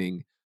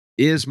doing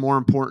is more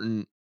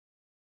important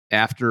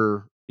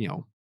after,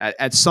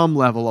 at some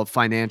level of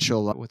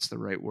financial, what's the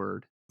right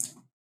word?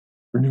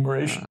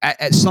 Remuneration.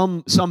 At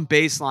some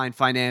baseline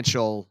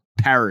financial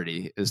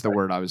parity is the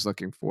word I was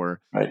looking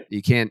for. Right.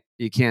 You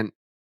can't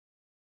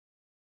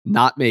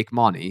not make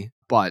money,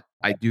 but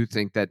I do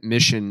think that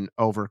mission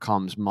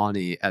overcomes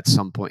money at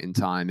some point in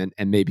time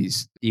and maybe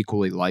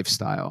equally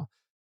lifestyle.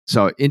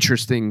 So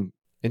interesting.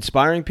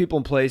 Inspiring People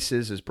and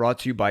Places is brought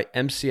to you by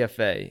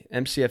MCFA.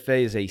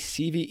 MCFA is a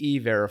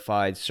CVE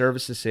verified,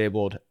 service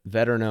disabled,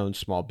 veteran owned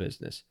small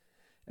business.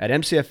 At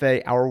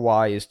MCFA, our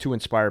why is to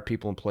inspire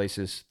people and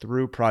places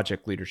through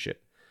project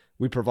leadership.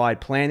 We provide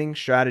planning,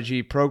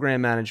 strategy,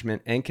 program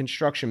management, and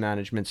construction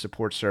management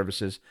support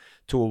services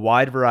to a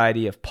wide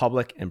variety of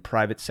public and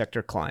private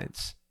sector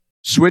clients.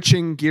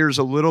 Switching gears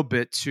a little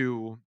bit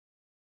to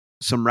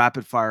some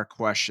rapid fire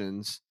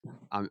questions.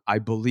 I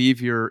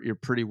believe you're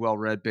pretty well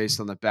read based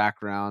on the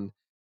background.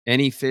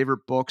 Any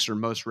favorite books or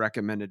most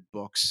recommended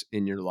books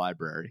in your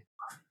library?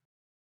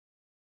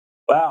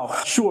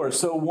 Wow, sure.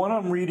 So one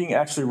I'm reading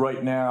actually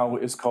right now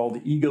is called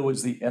 "Ego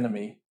is the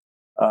Enemy"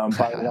 by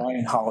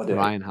Ryan Holiday.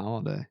 Ryan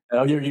Holiday.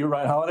 Oh, you're a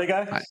Ryan Holiday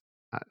guy?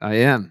 I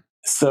am.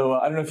 So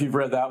I don't know if you've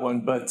read that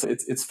one, but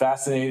it's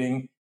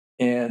fascinating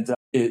and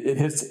it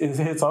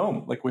hits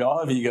home. Like we all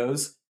have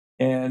egos,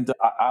 and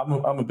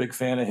I'm a big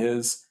fan of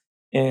his,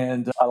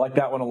 and I like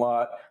that one a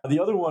lot. The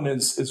other one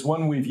is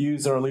one we've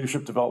used in our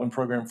leadership development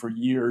program for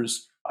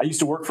years. I used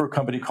to work for a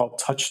company called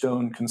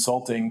Touchstone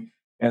Consulting,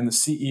 and the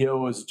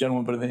CEO was a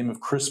gentleman by the name of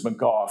Chris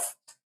McGough,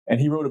 and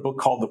he wrote a book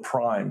called The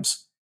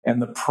Primes.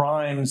 And The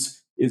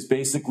Primes is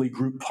basically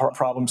group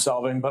problem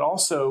solving, but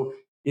also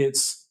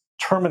it's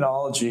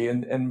terminology.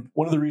 And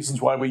one of the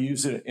reasons why we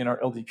use it in our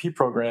LDP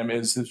program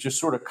is there's just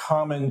sort of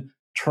common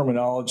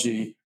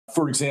terminology.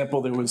 For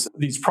example, there was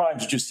these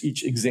primes, just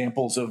each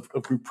examples of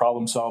group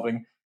problem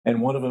solving.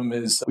 And one of them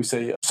is we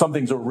say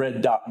something's a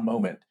red dot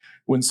moment.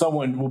 When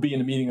someone will be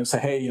in a meeting and say,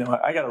 hey,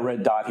 I got a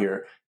red dot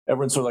here.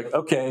 Everyone's sort of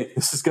like, okay,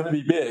 this is going to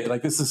be big.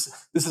 Like this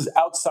is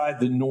outside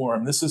the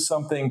norm. This is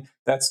something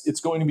it's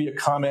going to be a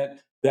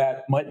comment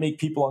that might make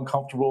people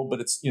uncomfortable, but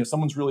it's,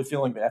 someone's really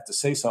feeling they have to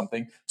say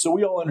something. So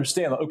we all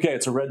understand, like, okay,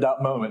 it's a red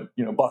dot moment,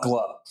 buckle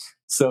up.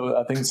 So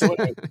I think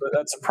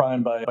that's a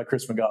prime by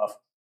Chris McGough.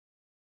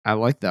 I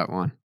like that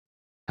one.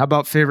 How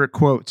about favorite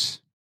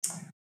quotes?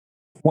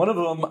 One of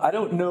them, I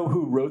don't know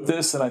who wrote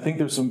this, and I think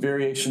there's some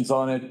variations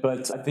on it,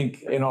 but I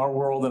think in our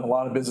world and a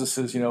lot of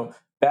businesses,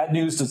 bad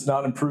news does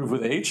not improve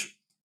with age.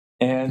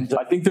 And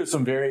I think there's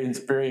some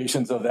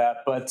variations of that.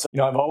 But,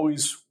 I've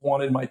always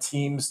wanted my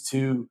teams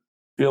to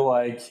feel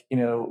like,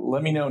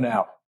 let me know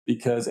now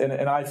because, and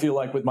I feel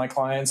like with my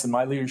clients and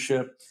my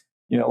leadership,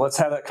 let's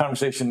have that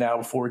conversation now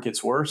before it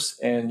gets worse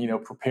and,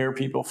 prepare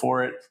people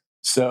for it.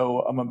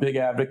 So I'm a big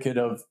advocate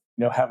of,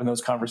 having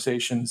those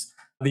conversations.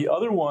 The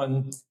other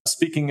one,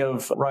 speaking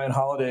of Ryan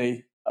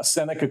Holiday, a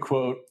Seneca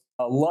quote,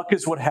 luck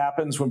is what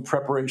happens when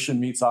preparation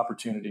meets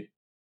opportunity.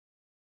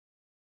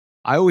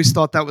 I always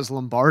thought that was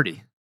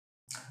Lombardi.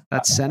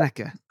 That's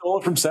Seneca. Stole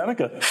it from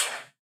Seneca.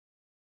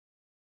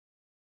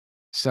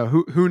 So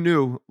who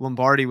knew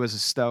Lombardi was a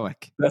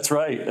Stoic? That's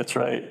right. That's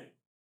right.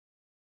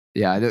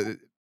 Yeah,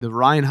 the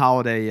Ryan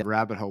Holiday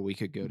rabbit hole we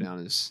could go down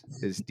is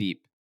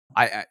deep.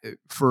 I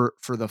for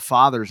the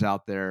fathers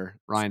out there,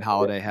 Ryan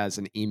Holiday has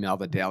an email,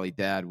 the Daily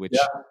Dad, which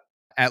Yeah.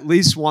 at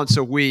least once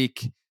a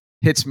week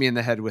hits me in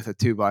the head with a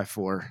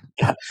 2x4.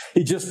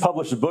 He just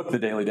published a book, The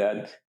Daily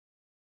Dad.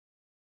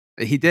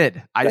 He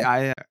did.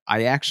 Yeah.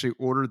 I actually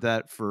ordered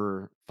that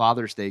for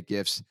Father's Day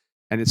gifts,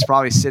 and it's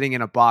probably sitting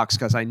in a box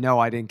because I know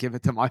I didn't give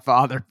it to my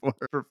father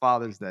for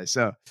Father's Day.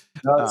 So,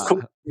 No, it's uh,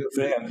 cool. You're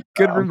a fan.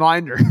 good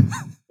reminder.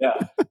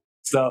 Yeah.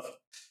 Stuff.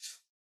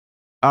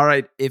 All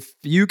right, if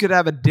you could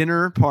have a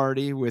dinner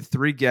party with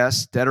 3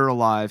 guests, dead or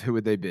alive, who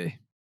would they be?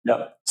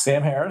 Yep.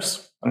 Sam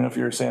Harris. I don't know if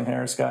you're a Sam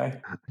Harris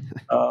guy.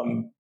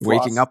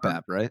 Waking Up Philosopher.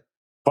 app, right?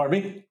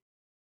 Pardon me? I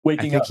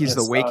Waking think Up. he's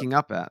the Yes. Waking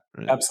Up app,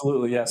 right?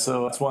 Absolutely. Yeah.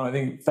 So that's one, I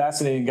think,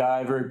 fascinating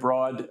guy, very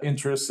broad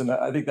interests. And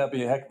I think that'd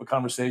be a heck of a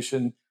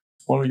conversation.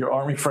 One of your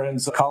Army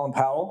friends, Colin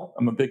Powell.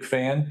 I'm a big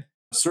fan.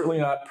 Certainly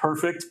not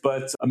perfect,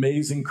 but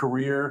amazing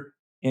career.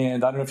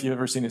 And I don't know if you've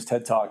ever seen his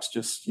TED Talks,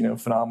 just,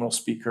 phenomenal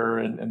speaker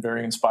and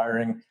very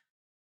inspiring.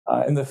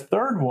 And the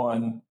third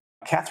one,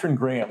 Catherine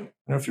Graham. I don't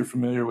know if you're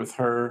familiar with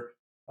her.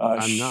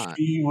 I'm not.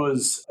 She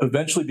was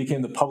eventually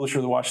became the publisher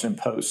of the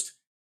Washington Post,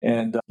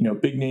 and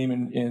big name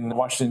in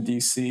Washington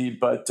D.C.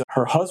 But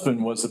her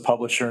husband was the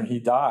publisher, and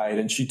he died,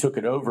 and she took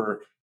it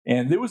over.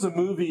 And there was a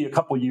movie a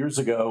couple years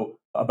ago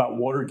about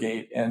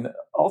Watergate, and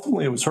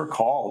ultimately it was her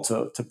call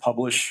to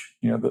publish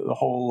the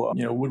whole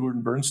Woodward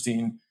and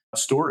Bernstein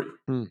story.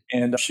 Hmm.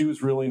 And she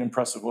was really an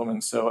impressive woman,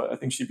 so I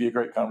think she'd be a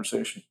great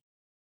conversation.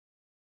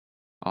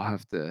 I'll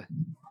have to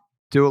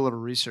do a little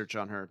research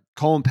on her.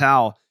 Colin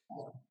Powell,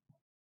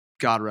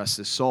 God rest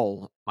his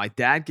soul. My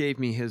dad gave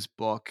me his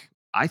book.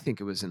 I think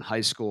it was in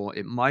high school.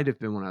 It might have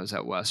been when I was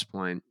at West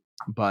Point,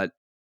 but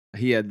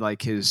he had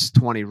like his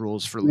 20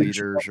 rules for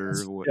Leadership leaders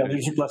lessons. or what. Yeah,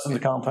 leadership lessons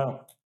to compound.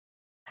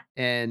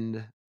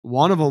 And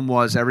one of them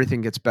was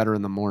everything gets better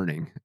in the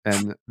morning.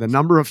 And the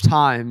number of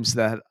times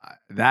that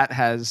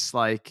has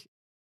like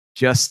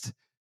just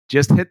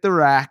hit the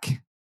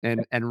rack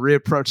and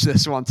reapproach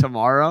this one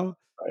tomorrow,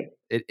 Right.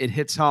 it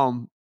hits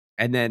home.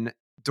 And then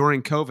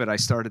during COVID, I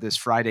started this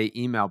Friday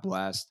email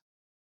blast,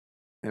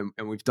 and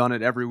we've done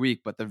it every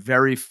week. But the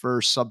very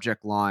first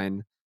subject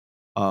line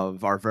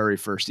of our very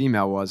first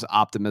email was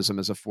optimism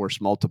as a force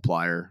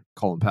multiplier,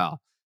 Colin Powell.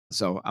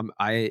 So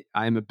I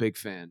am a big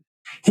fan.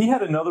 He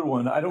had another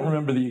one. I don't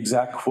remember the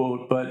exact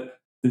quote, but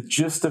the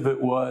gist of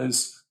it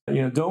was,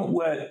 don't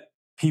let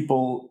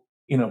people,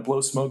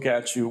 blow smoke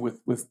at you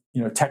with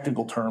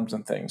technical terms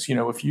and things.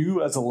 If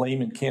you as a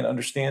layman can't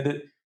understand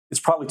it, it's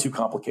probably too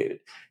complicated.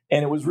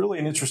 And it was really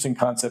an interesting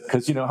concept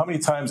because, how many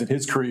times in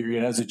his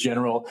career, as a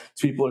general,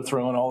 people are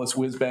throwing all this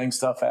whiz bang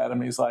stuff at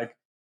him. He's like,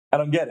 I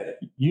don't get it.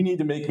 You need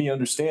to make me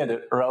understand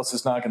it or else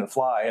it's not going to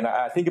fly. And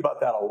I think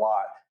about that a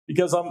lot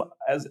because I'm,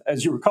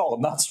 as you recall,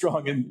 I'm not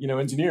strong in,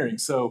 engineering.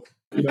 So,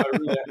 I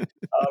really,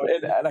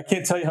 and I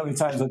can't tell you how many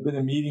times I've been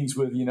in meetings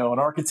with, an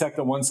architect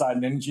on one side,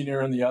 an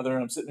engineer on the other,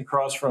 and I'm sitting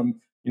across from,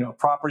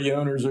 property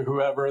owners or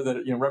whoever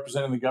that,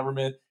 representing the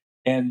government.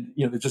 And,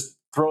 they're just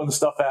throwing the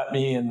stuff at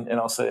me and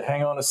I'll say,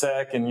 hang on a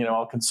sec. And,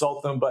 I'll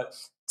consult them. But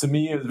to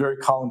me, it was a very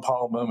Colin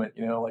Powell moment,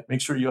 like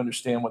make sure you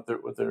understand what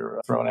they're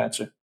throwing at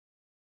you.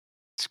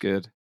 It's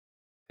good.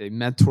 A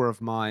mentor of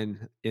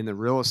mine in the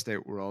real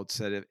estate world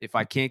said, if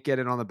I can't get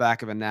it on the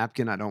back of a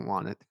napkin, I don't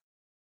want it.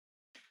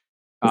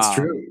 It's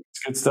true. It's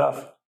good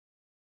stuff.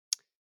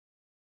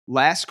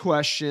 Last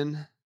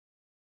question.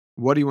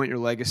 What do you want your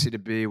legacy to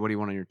be? What do you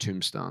want on your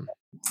tombstone?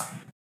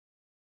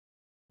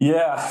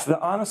 Yeah,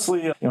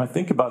 honestly, I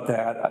think about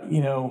that.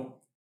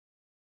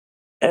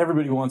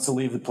 Everybody wants to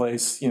leave the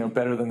place,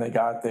 better than they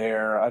got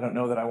there. I don't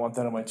know that I want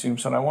that on my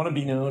tombstone. I want to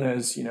be known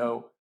as,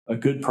 a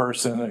good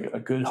person, a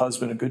good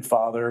husband, a good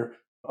father,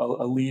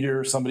 a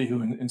leader, somebody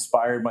who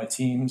inspired my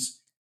teams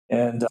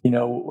and,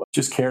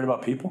 just cared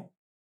about people.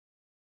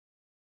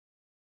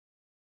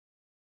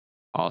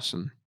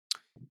 Awesome.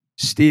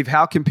 Steve,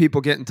 how can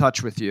people get in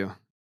touch with you?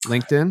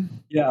 LinkedIn?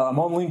 Yeah, I'm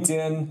on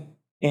LinkedIn.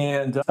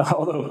 And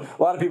although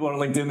a lot of people are on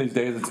LinkedIn these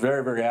days, it's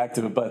very, very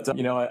active. But,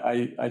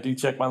 I do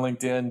check my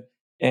LinkedIn.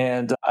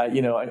 And,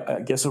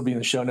 I guess it'll be in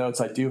the show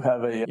notes. I do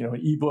have an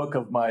ebook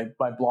of my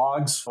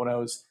blogs. When I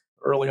was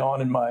early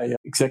on in my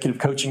executive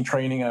coaching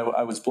training,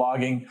 I was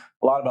blogging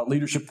a lot about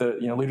leadership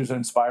that, leaders that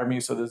inspire me.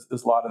 So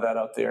there's a lot of that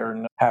out there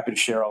and happy to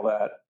share all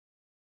that.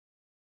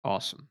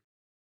 Awesome.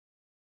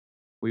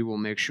 We will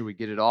make sure we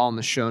get it all in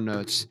the show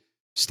notes.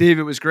 Steve,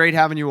 it was great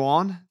having you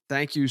on.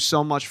 Thank you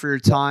so much for your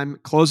time.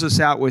 Close us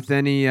out with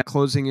any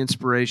closing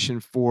inspiration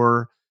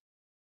for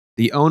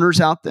the owners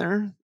out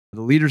there,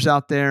 the leaders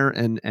out there,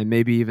 and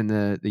maybe even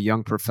the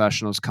young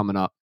professionals coming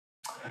up.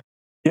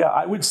 Yeah,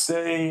 I would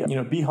say,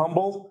 be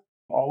humble,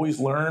 always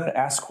learn,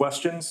 ask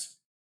questions,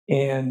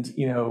 and,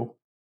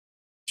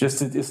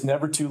 just it's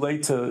never too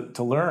late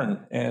to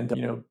learn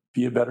and,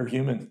 be a better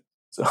human.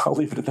 So I'll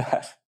leave it at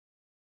that.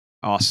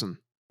 Awesome.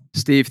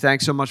 Steve,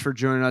 thanks so much for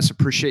joining us.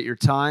 Appreciate your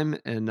time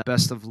and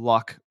best of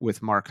luck with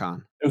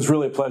Marcon. It was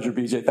really a pleasure,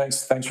 BJ.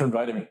 Thanks for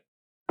inviting me.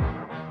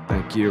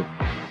 Thank you.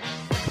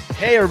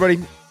 Hey, everybody.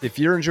 If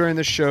you're enjoying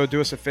this show,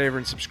 do us a favor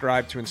and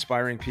subscribe to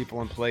Inspiring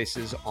People and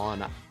Places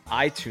on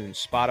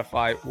iTunes,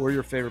 Spotify, or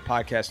your favorite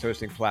podcast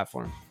hosting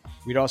platform.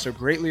 We'd also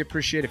greatly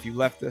appreciate if you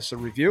left us a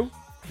review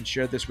and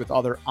shared this with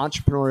other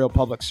entrepreneurial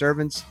public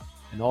servants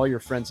and all your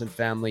friends and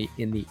family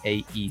in the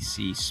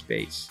AEC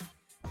space.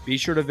 Be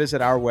sure to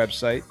visit our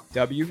website,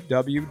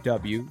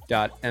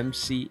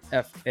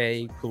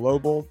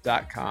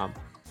 www.mcfaglobal.com.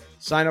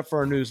 Sign up for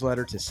our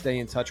newsletter to stay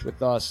in touch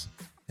with us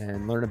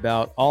and learn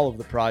about all of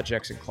the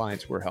projects and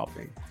clients we're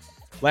helping.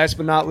 Last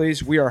but not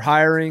least, we are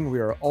hiring. We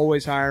are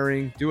always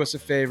hiring. Do us a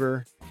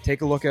favor.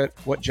 Take a look at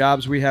what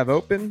jobs we have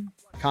open.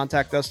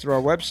 Contact us through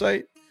our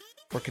website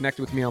or connect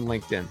with me on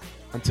LinkedIn.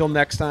 Until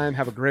next time,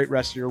 have a great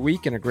rest of your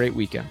week and a great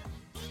weekend.